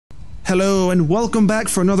Hello and welcome back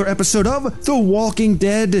for another episode of The Walking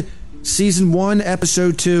Dead, Season 1,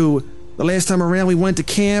 Episode 2. The last time around we went to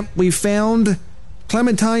camp, we found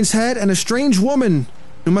Clementine's head and a strange woman,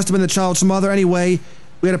 who must have been the child's mother anyway.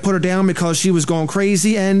 We had to put her down because she was going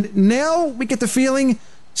crazy, and now we get the feeling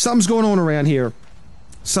something's going on around here.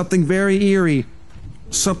 Something very eerie.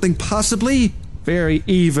 Something possibly very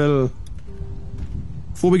evil.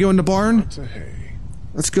 Before we go in the barn,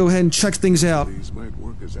 let's go ahead and check things out. These might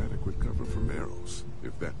work as adequate cover from arrows,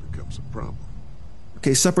 if that becomes a problem.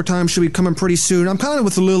 Okay, supper time should be coming pretty soon. I'm kind of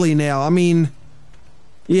with Lily now. I mean,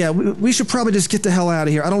 yeah, we should probably just get the hell out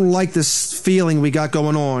of here. I don't like this feeling we got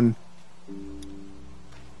going on.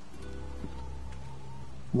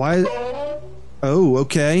 Why? Oh,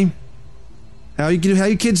 okay. How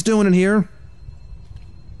you kids doing in here?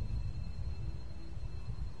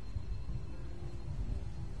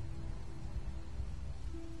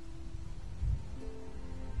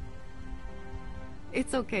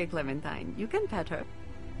 It's okay, Clementine. You can pet her.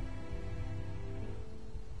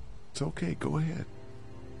 It's okay, go ahead.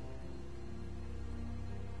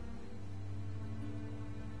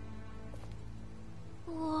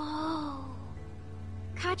 Whoa.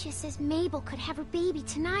 Katja says Mabel could have her baby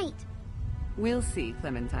tonight. We'll see,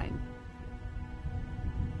 Clementine.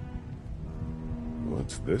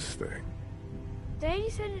 What's this thing? Daddy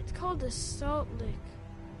said it's called a salt lick.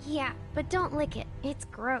 Yeah, but don't lick it. It's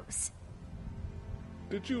gross.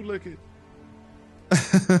 Did you lick it?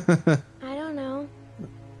 I don't know.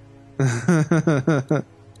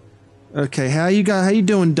 Okay, how you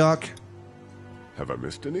doing, Duck? Have I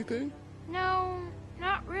missed anything? No,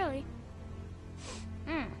 not really.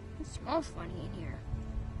 It smells funny in here.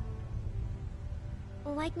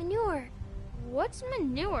 Like manure. What's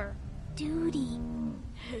manure? Duty.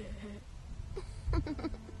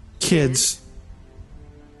 Kids.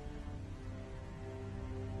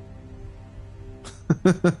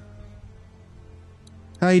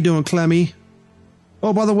 How you doing, Clemmy?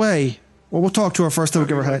 Oh, by the way, well, we'll talk to her first, then we'll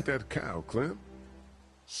give her a Like head. that cow, Clem?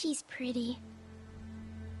 She's pretty.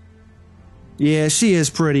 Yeah, she is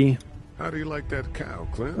pretty. How do you like that cow,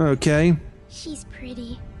 Clem? Okay. She's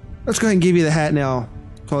pretty. Let's go ahead and give you the hat now,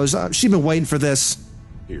 because she's been waiting for this.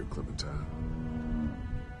 Here, Clementine.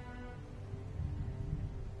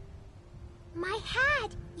 My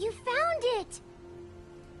hat! You found it!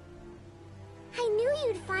 I knew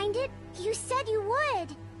you'd find it. You said you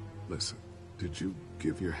would. Listen, did you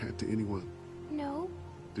give your hat to anyone? No.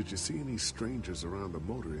 Did you see any strangers around the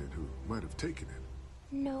motor inn who might have taken it?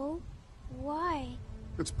 No. Why?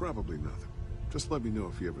 It's probably nothing. Just let me know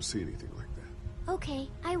if you ever see anything like that. Okay,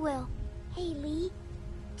 I will. Hey, Lee.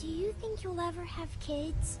 Do you think you'll ever have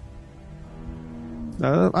kids?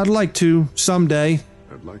 I'd like to, someday.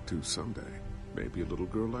 I'd like to someday. Maybe a little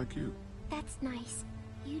girl like you. That's nice.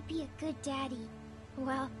 You'd be a good daddy.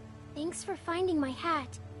 Well, thanks for finding my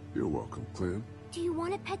hat. You're welcome, Clem. Do you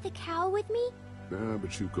want to pet the cow with me? Nah,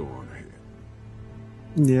 but you go on ahead.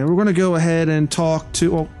 Yeah, we're gonna go ahead and talk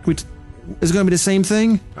to... Oh, is it gonna be the same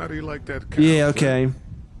thing? How do you like that cow? Yeah, okay.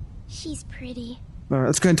 She's pretty. Alright,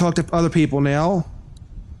 let's go ahead and talk to other people now.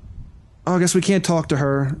 Oh, I guess we can't talk to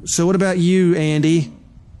her. So what about you, Andy?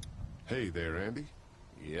 Hey there, Andy.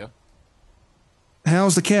 Yeah.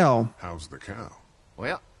 How's the cow? How's the cow?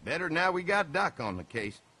 Well, better now we got Doc on the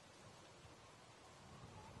case.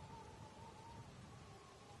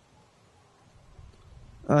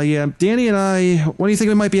 Yeah, Danny and I, when do you think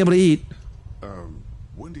we might be able to eat?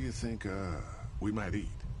 When do you think, we might eat?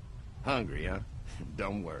 Hungry, huh?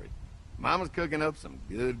 Don't worry. Mama's cooking up some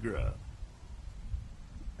good grub.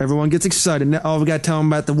 Everyone gets excited. Now, oh, we gotta tell them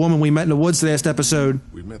about the woman we met in the woods last episode.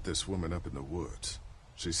 We met this woman up in the woods.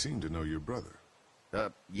 She seemed to know your brother.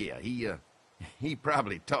 Yeah, he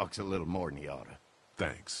probably talks a little more than he oughta.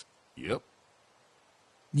 Thanks. Yep.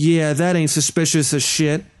 Yeah, that ain't suspicious as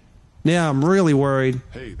shit. Now I'm really worried.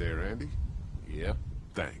 Hey there, Andy. Yeah.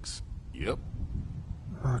 Thanks. Yep.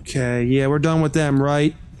 Okay, yeah, we're done with them,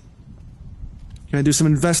 right? Gonna do some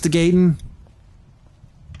investigating.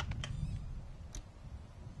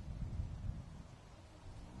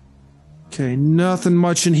 Okay, nothing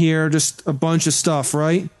much in here, just a bunch of stuff,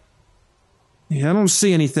 right? Yeah, I don't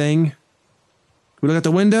see anything. Can we look at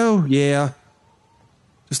the window? Yeah.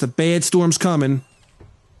 Just a bad storm's coming.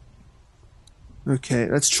 Okay,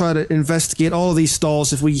 let's try to investigate all of these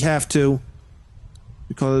stalls if we have to.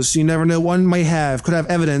 Because you never know, one could have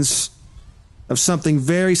evidence of something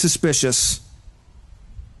very suspicious.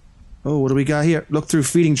 Oh, what do we got here? Look through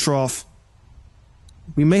feeding trough.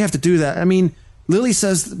 We may have to do that. I mean, Lily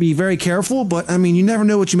says to be very careful, but I mean, you never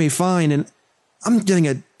know what you may find, and I'm getting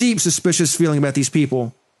a deep suspicious feeling about these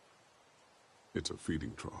people. It's a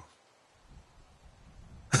feeding trough.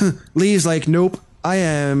 Lee's like, nope, I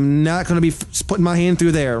am not going to be putting my hand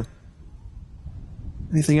through there.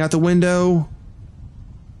 Anything out the window?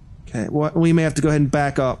 Okay, well, we may have to go ahead and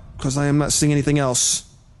back up, because I am not seeing anything else.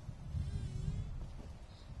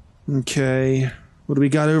 Okay, what do we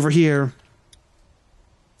got over here?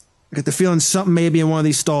 I get the feeling something may be in one of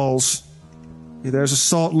these stalls. Okay, there's a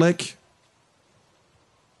salt lick.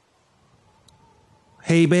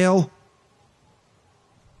 Hay bale.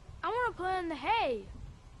 I want to play in the hay.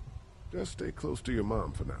 Just stay close to your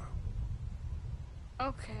mom for now.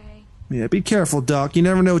 Okay. Yeah, be careful, Duck. You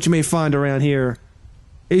never know what you may find around here.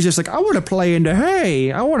 He's just like, I want to play in the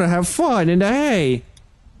hay. I want to have fun in the hay.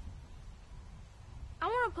 I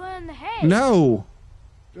want to play in the hay. No.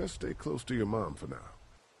 Just stay close to your mom for now.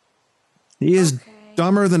 He is Okay.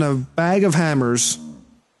 dumber than a bag of hammers.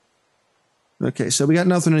 Okay, so we got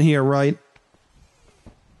nothing in here, right?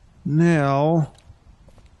 Now,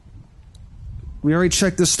 we already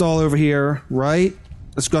checked this stall over here, right?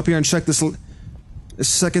 Let's go up here and check this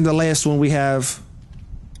second to last one we have.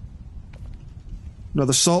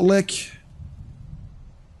 Another salt lick.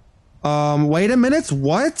 Wait a minute,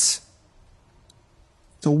 what?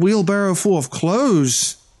 It's a wheelbarrow full of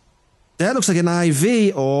clothes. That looks like an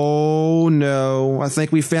IV. Oh no, I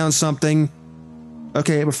think we found something.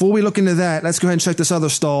 Okay, before we look into that, let's go ahead and check this other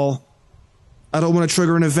stall. I don't want to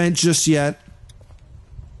trigger an event just yet.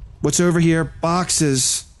 What's over here?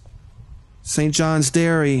 Boxes. St. John's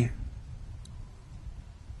Dairy.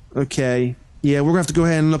 Okay. Yeah, we're gonna have to go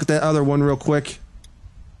ahead and look at that other one real quick.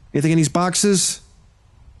 Anything in these boxes?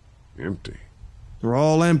 Empty. They're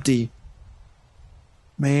all empty.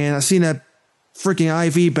 Man, I seen that freaking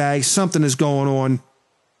IV bag. Something is going on.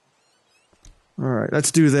 Alright,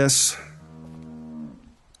 let's do this.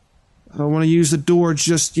 I don't want to use the door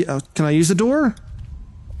just yet. Can I use the door?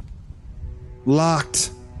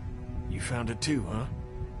 Locked. You found it too, huh?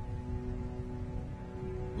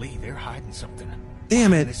 Lee, they're hiding something.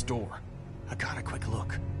 Damn Behind it. this door. I got a quick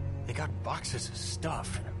look. They got boxes of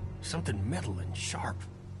stuff and something metal and sharp.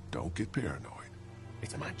 Don't get paranoid.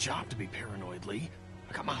 It's my job to be paranoid, Lee.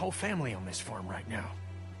 I got my whole family on this farm right now.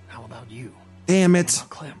 How about you? Damn What it. about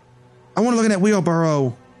Clem? I want to look at that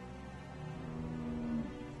wheelbarrow.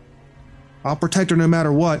 I'll protect her no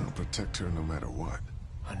matter what. I'll protect her no matter what.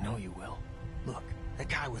 I know you will. Look, that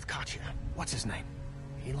guy with Katya, what's his name?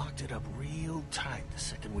 He locked it up real tight the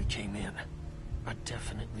second we came in. I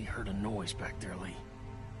definitely heard a noise back there, Lee.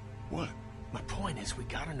 What? My point is, we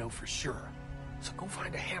gotta know for sure. So go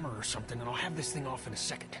find a hammer or something and I'll have this thing off in a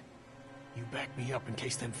second. You back me up in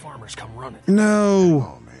case them farmers come running.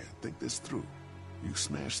 No. Oh man, think this through. You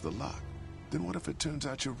smashed the lock. Then what if it turns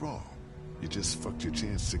out you're wrong? You just fucked your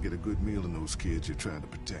chance to get a good meal in those kids you're trying to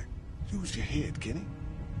protect. Use your head, Kenny.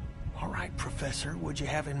 All right, Professor, what'd you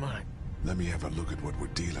have in mind? Let me have a look at what we're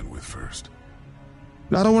dealing with first.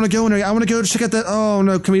 I don't want to go in there. I want to go check out that. Oh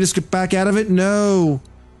no, can we just get back out of it? No.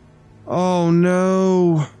 Oh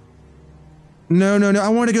no. No, no, no. I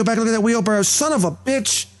want to go back and look at that wheelbarrow. Son of a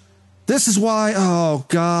bitch. This is why. Oh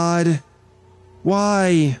God.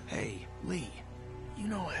 Why? Hey, Lee, you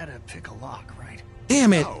know how to pick a lock, right?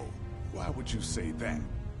 Damn it. Oh, why would you say that?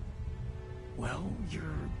 Well, you're,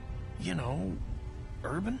 you know,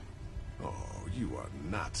 urban? Oh, you are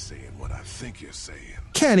not saying what I think you're saying.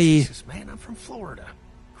 Kenny. Jesus, man, I'm from Florida.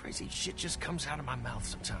 Crazy shit just comes out of my mouth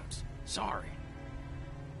sometimes. Sorry.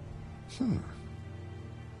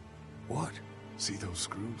 What? See those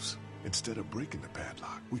screws? Instead of breaking the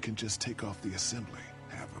padlock, we can just take off the assembly,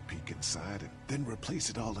 have a peek inside, and then replace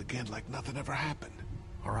it all again like nothing ever happened.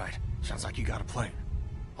 All right, sounds like you got a plan.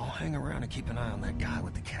 I'll hang around and keep an eye on that guy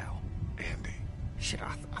with the cow. Andy. Shit,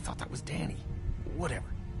 I thought that was Danny. Whatever.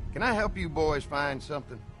 Can I help you boys find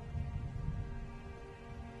something?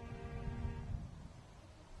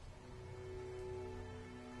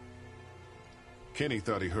 Kenny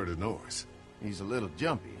thought he heard a noise. He's a little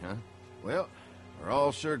jumpy, huh? Well, we're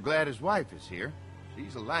all sure glad his wife is here.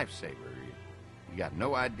 She's a lifesaver. You got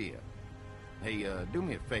no idea. Hey, do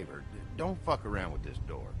me a favor. Don't fuck around with this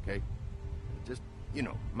door, okay? Just, you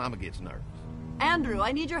know, Mama gets nervous. Andrew,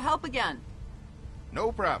 I need your help again.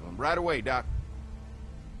 No problem. Right away, Doc.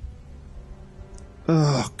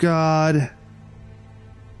 Oh God.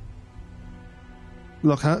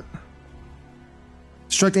 Look, huh?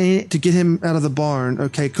 Strike to get him out of the barn.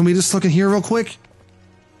 Okay, can we just look in here real quick?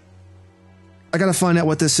 I gotta find out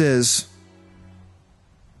what this is.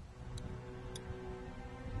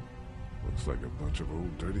 Looks like a bunch of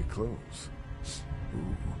old dirty clothes.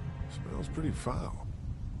 Ooh, smells pretty foul.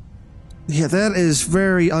 Yeah, that is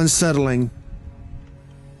very unsettling.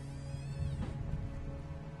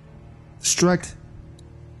 Strike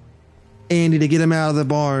Andy to get him out of the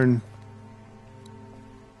barn.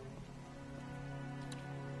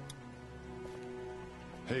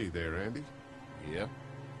 Hey there, Andy. Yeah?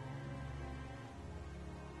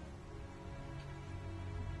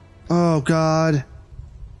 Oh, God.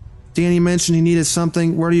 Danny mentioned he needed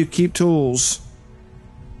something. Where do you keep tools?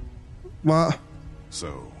 What?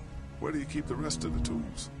 So, where do you keep the rest of the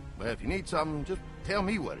tools? Well, if you need something, just tell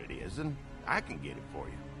me what it is, and I can get it for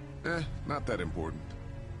you. Not that important.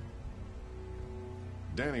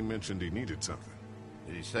 Danny mentioned he needed something.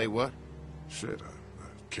 Did he say what? Shit, I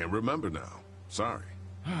can't remember now. Sorry.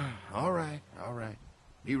 All right, all right.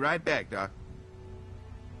 Be right back, Doc.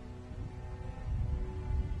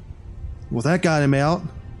 Well, that got him out.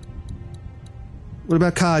 What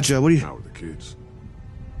about Kaja? What do you... How are the kids?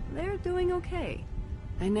 They're doing okay.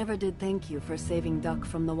 I never did thank you for saving Duck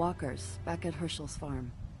from the walkers back at Herschel's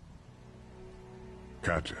farm.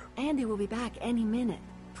 Katja. Andy will be back any minute.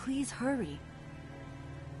 Please hurry.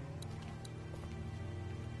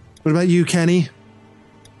 What about you, Kenny?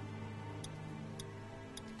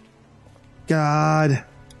 God.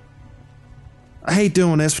 I hate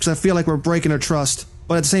doing this because I feel like we're breaking her trust.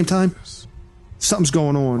 But at the same time, something's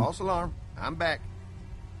going on. False alarm. I'm back.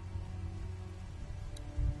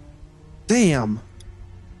 Damn.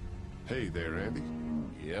 Hey there, Andy.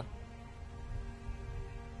 Yeah?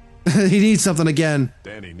 He needs something again.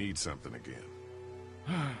 Danny needs something again.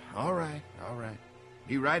 All right, all right.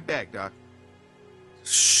 Be right back, Doc.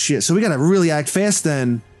 Shit, so we gotta really act fast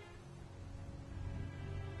then.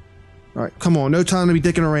 Alright, come on, no time to be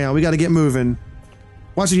dicking around. We gotta get moving.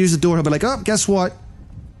 Once we use the door, he'll be like, oh, guess what?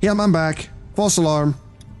 Yeah, I'm back. False alarm.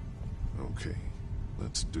 Okay,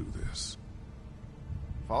 let's do this.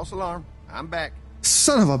 False alarm. I'm back.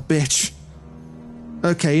 Son of a bitch.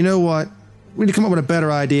 Okay, you know what? We need to come up with a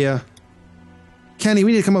better idea. Kenny,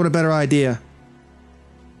 we need to come up with a better idea.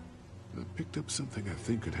 I picked up something I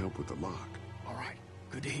think could help with the lock. All right,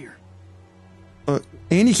 good to hear.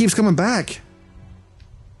 Andy keeps coming back.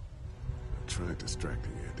 I tried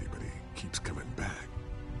distracting Andy, but he keeps coming back.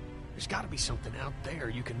 There's got to be something out there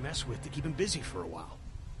you can mess with to keep him busy for a while.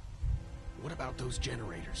 What about those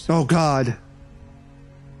generators? Oh, God.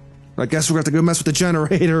 I guess we're going to have to go mess with the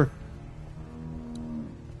generator.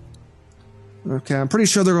 Okay, I'm pretty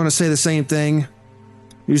sure they're going to say the same thing.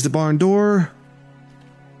 Use the barn door.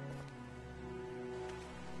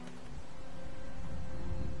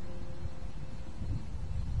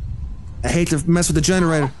 I hate to mess with the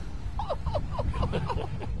generator.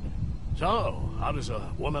 So, how does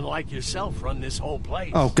a woman like yourself run this whole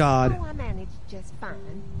place? Oh, God. Oh, I managed just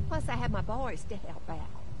fine. Plus, I had my boys to help out.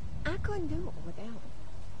 I couldn't do it without them.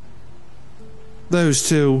 Those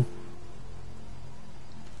two.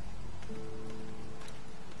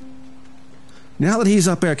 Now that he's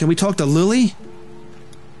up there, can we talk to Lily?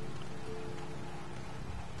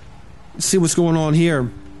 Let's see what's going on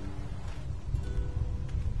here.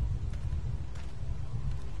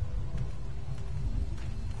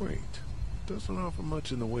 Wait, doesn't offer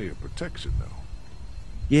much in the way of protection, though.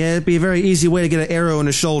 Yeah, it'd be a very easy way to get an arrow in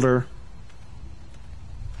the shoulder.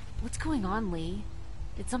 What's going on, Lee?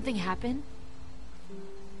 Did something happen?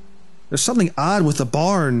 There's something odd with the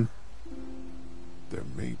barn. There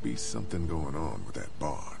may be something going on with that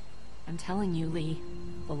barn. I'm telling you, Lee.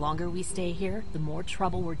 The longer we stay here, the more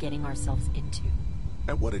trouble we're getting ourselves into.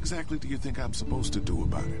 And what exactly do you think I'm supposed to do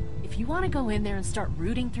about it? If you want to go in there and start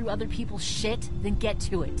rooting through other people's shit, then get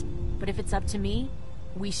to it. But if it's up to me,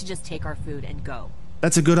 we should just take our food and go.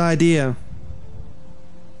 That's a good idea.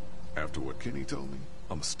 After what Kenny told me,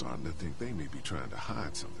 I'm starting to think they may be trying to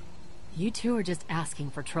hide something. You two are just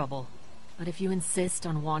asking for trouble. But if you insist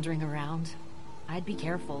on wandering around, I'd be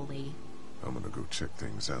careful, Lee. I'm gonna go check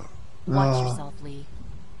things out. Watch yourself, Lee.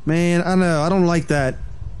 Man, I know. I don't like that.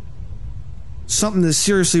 Something is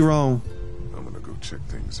seriously wrong. I'm gonna go check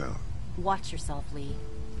things out. Watch yourself, Lee.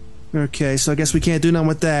 Okay, so I guess we can't do nothing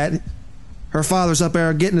with that. Her father's up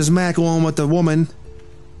there getting his mac on with the woman.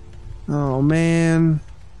 Oh, man.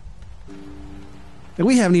 And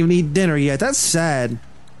we haven't even eaten dinner yet. That's sad.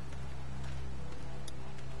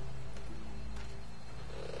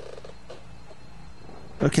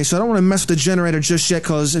 Okay, so I don't want to mess with the generator just yet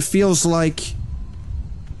because it feels like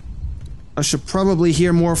I should probably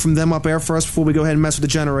hear more from them up there first before we go ahead and mess with the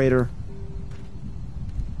generator.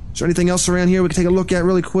 Is there anything else around here we can take a look at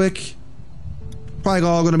really quick? Probably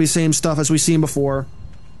all going to be the same stuff as we've seen before.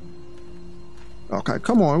 Okay,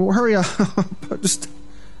 come on, well, hurry up.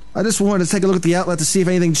 I just wanted to take a look at the outlet to see if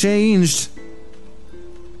anything changed.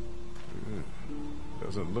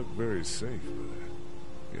 Doesn't look very safe,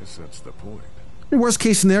 but I guess that's the point. In worst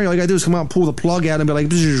case scenario, all you gotta do is come out and pull the plug out and be like,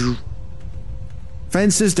 "Bzzz."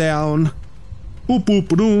 Fence is down. Boop boop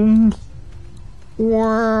boom.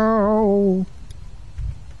 Wow.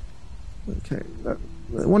 Okay. I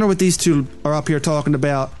wonder what these two are up here talking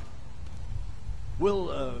about.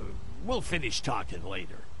 We'll finish talking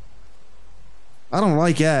later. I don't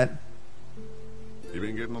like that. You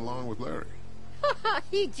been getting along with Larry?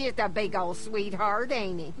 He's just a big old sweetheart,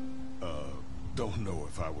 ain't he? Don't know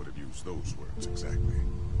if I would have used those words exactly.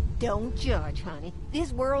 Don't judge, honey.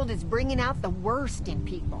 This world is bringing out the worst in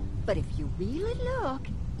people. But if you really look,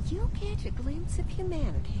 you'll catch a glimpse of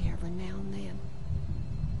humanity every now and then.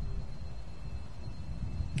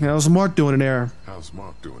 How's Mark doing in there? How's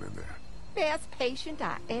Mark doing in there? Best patient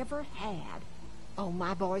I ever had. Oh,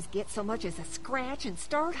 my boys get so much as a scratch and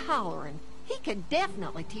start hollering. He could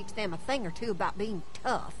definitely teach them a thing or two about being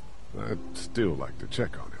tough. I'd still like to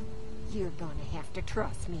check on him. You're gonna have to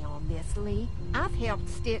trust me on this, Lee. I've helped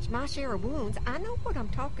stitch my share of wounds. I know what I'm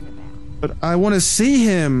talking about. But I want to see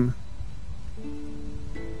him.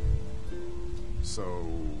 So,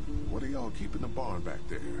 what are y'all keeping the barn back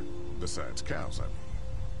there? Besides cows, I mean.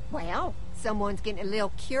 Well, someone's getting a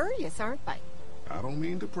little curious, aren't they? I don't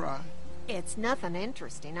mean to pry. It's nothing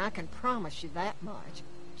interesting, I can promise you that much.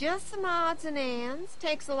 Just some odds and ends.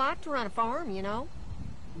 Takes a lot to run a farm, you know.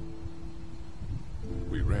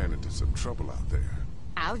 We ran into some trouble out there.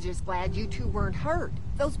 I was just glad you two weren't hurt.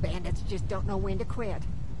 Those bandits just don't know when to quit.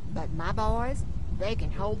 But my boys, they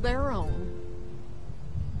can hold their own.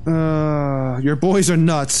 Your boys are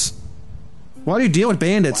nuts. Why do you deal with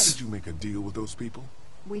bandits? Why did you make a deal with those people?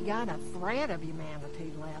 We got a thread of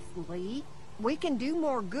humanity left, Lee. We can do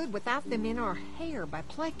more good without them in our hair by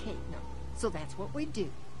placating them. So that's what we do.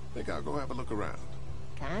 Think I'll go have a look around.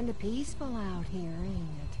 Kinda peaceful out here, ain't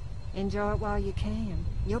it? Enjoy it while you can.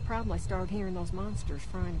 You'll probably start hearing those monsters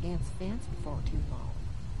frying against the fence before too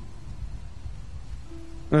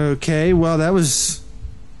long. Okay, well that was...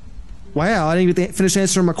 Wow, I didn't even finish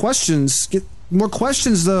answering my questions. Get more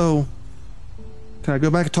questions, though. Can I go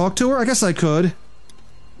back and talk to her? I guess I could.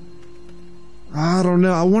 I don't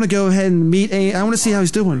know. I want to go ahead and meet I want to see how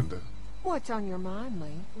he's doing. What's on your mind,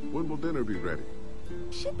 Lee? When will dinner be ready?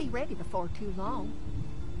 Should be ready before too long.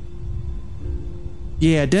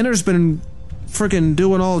 Yeah, dinner's been freaking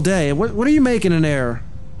doing all day. What are you making in there?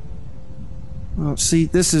 Oh, see,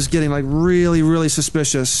 this is getting like really, really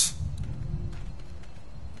suspicious.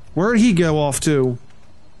 Where'd he go off to?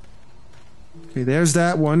 Okay, there's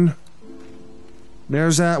that one.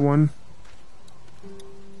 There's that one.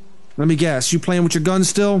 Let me guess, you playing with your gun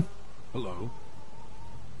still? Hello?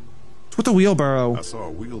 What's with the wheelbarrow? I saw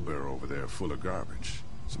a wheelbarrow over there full of garbage.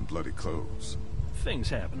 Some bloody clothes. Things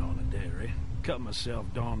happen on the dairy. Cut myself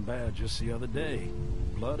darn bad just the other day.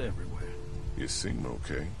 Blood everywhere. You seem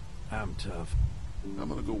okay. I'm tough. I'm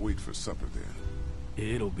gonna go wait for supper then.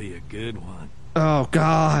 It'll be a good one. Oh,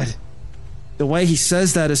 God. The way he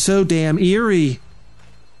says that is so damn eerie.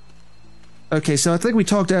 Okay, so I think we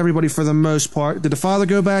talked to everybody for the most part. Did the father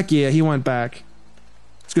go back? Yeah, he went back.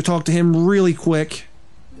 Let's go talk to him really quick.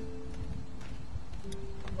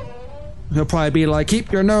 He'll probably be like,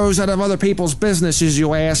 keep your nose out of other people's businesses,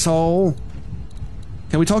 you asshole.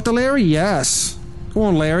 Can we talk to Larry? Yes. Come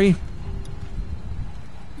on, Larry.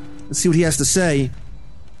 Let's see what he has to say.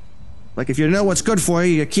 Like, if you know what's good for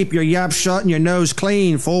you, you keep your yap shut and your nose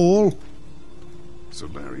clean, fool. So,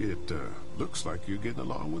 Larry, it looks like you're getting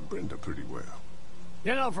along with Brenda pretty well.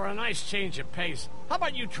 You know, for a nice change of pace, how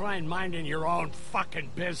about you try and minding your own fucking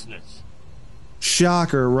business?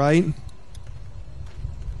 Shocker, right?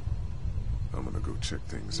 I'm gonna go check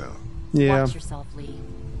things out. Yeah. Watch yourself, Lee.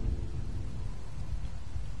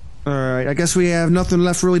 Alright, I guess we have nothing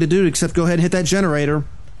left really to do except go ahead and hit that generator.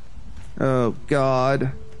 Oh,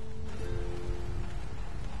 God.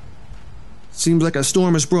 Seems like a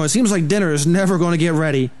storm is brewing. Seems like dinner is never going to get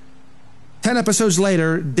ready. 10 episodes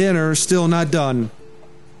later, dinner still not done.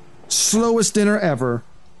 Slowest dinner ever.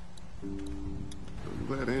 I'm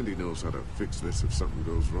glad Andy knows how to fix this if something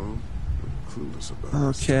goes wrong. I'm clueless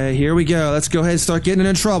about this. Okay, here we go. Let's go ahead and start getting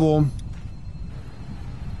in trouble.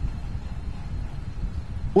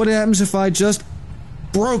 What happens if I just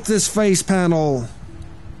broke this face panel?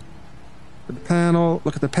 The panel,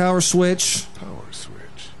 look at the power switch. Power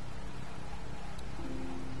switch.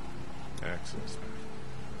 Access.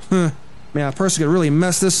 Huh. Man, a person could really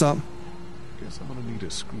mess this up. Guess I'm gonna need a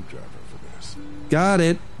screwdriver for this. Got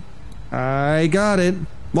it. I got it.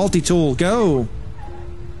 Multi-tool, go.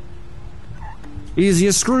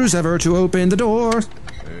 Easiest screws ever to open the door.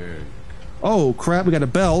 There. Oh, crap, we got a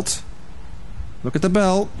belt. Look at the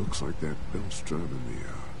belt. Looks like that belt's driving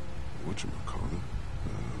the, whatchamacallit?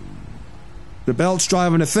 The belt's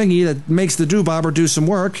driving a thingy that makes the doobobber do some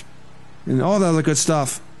work. and all the other good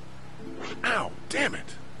stuff. Ow, damn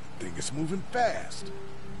it. Thing is moving fast.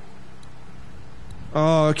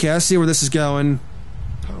 Oh, okay, I see where this is going.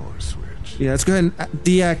 Power switch. Yeah, let's go ahead and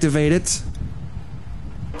deactivate it.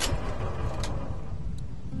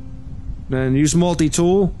 Then use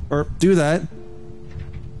multi-tool, or do that.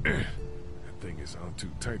 That thing is on too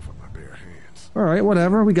tight for my bare hands. Alright,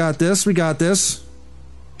 whatever, we got this, we got this.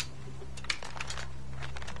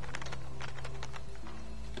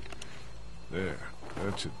 There,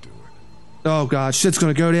 that should do it. Oh god, shit's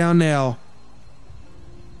gonna go down now.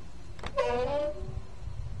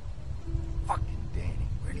 Fucking Danny,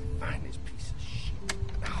 where'd he find this piece of shit?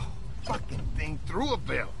 Oh, fucking thing threw a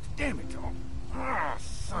belt. Damn it all. Ah,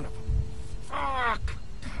 son of a... Fuck!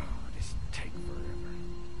 Oh, this take forever.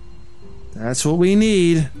 That's what we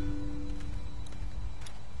need.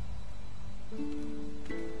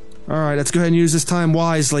 Alright, let's go ahead and use this time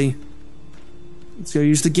wisely. Let's go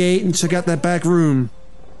use the gate and check out that back room.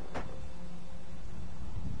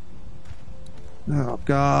 Oh,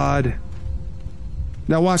 God.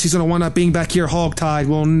 Now watch, he's gonna wind up being back here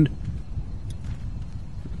hogtied.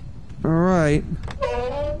 Alright.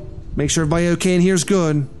 Make sure everybody okay in here's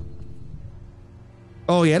good.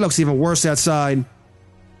 Oh yeah, it looks even worse outside.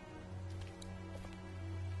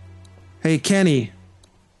 Hey, Kenny.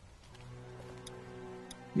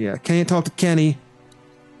 Yeah, can't talk to Kenny.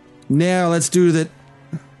 Now let's do that.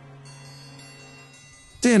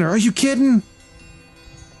 Dinner, are you kidding?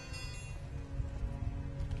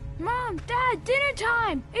 Mom, Dad, dinner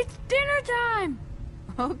time! It's dinner time!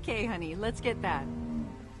 Okay, honey, let's get that.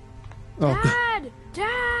 Oh, Dad!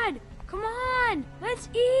 Dad! Come on! Let's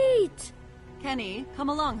eat! Kenny, come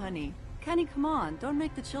along, honey. Kenny, come on. Don't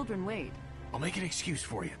make the children wait. I'll make an excuse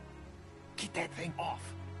for you. Get that thing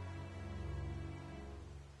off.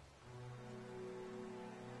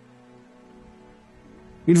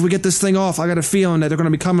 even if we get this thing off, I got a feeling that they're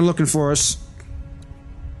gonna be coming looking for us.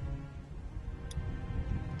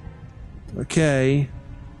 Okay.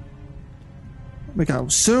 Oh my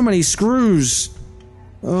god, so many screws!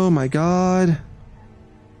 Oh my god.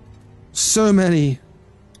 So many.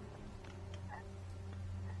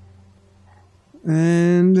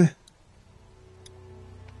 And...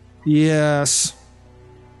 yes.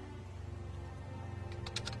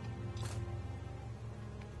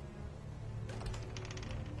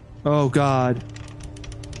 Oh god.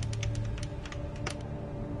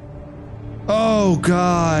 Oh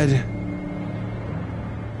god.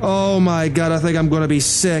 Oh my god, I think I'm gonna be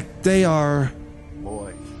sick. They are...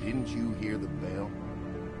 Boy, didn't you hear the bell?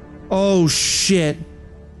 oh shit.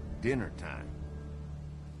 Dinner time.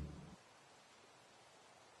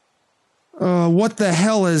 What the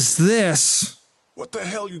hell is this? What the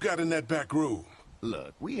hell you got in that back room?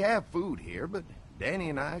 Look, we have food here, but Danny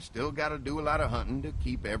and I still gotta do a lot of hunting to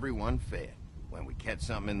keep everyone fed. When we catch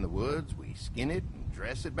something in the woods, we skin it and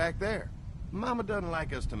dress it back there. Mama doesn't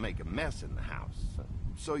like us to make a mess in the house.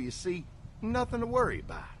 So you see, nothing to worry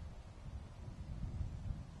about.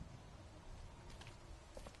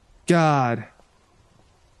 God.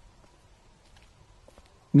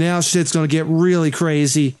 Now shit's gonna get really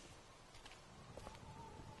crazy.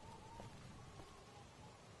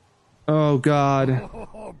 Oh god.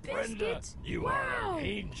 Oh, Brenda, you are an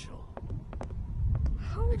angel.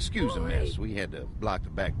 Oh, Excuse boy. a mess. We had to block the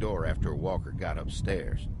back door after Walker got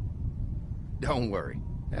upstairs. Don't worry.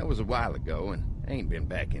 That was a while ago, and ain't been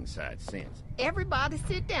back inside since. Everybody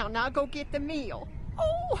sit down. I'll go get the meal.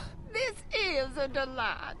 Oh, this is a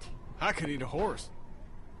delight. I could eat a horse.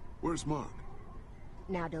 Where's Mark?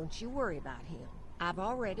 Now, don't you worry about him. I've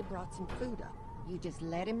already brought some food up. You just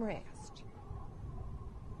let him rest.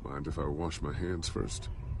 Mind if I wash my hands first?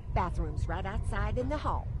 Bathroom's right outside in the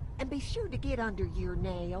hall. And be sure to get under your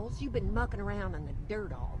nails. You've been mucking around in the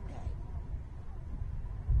dirt all day.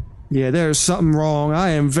 Yeah, there's something wrong. I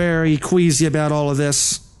am very queasy about all of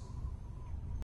this.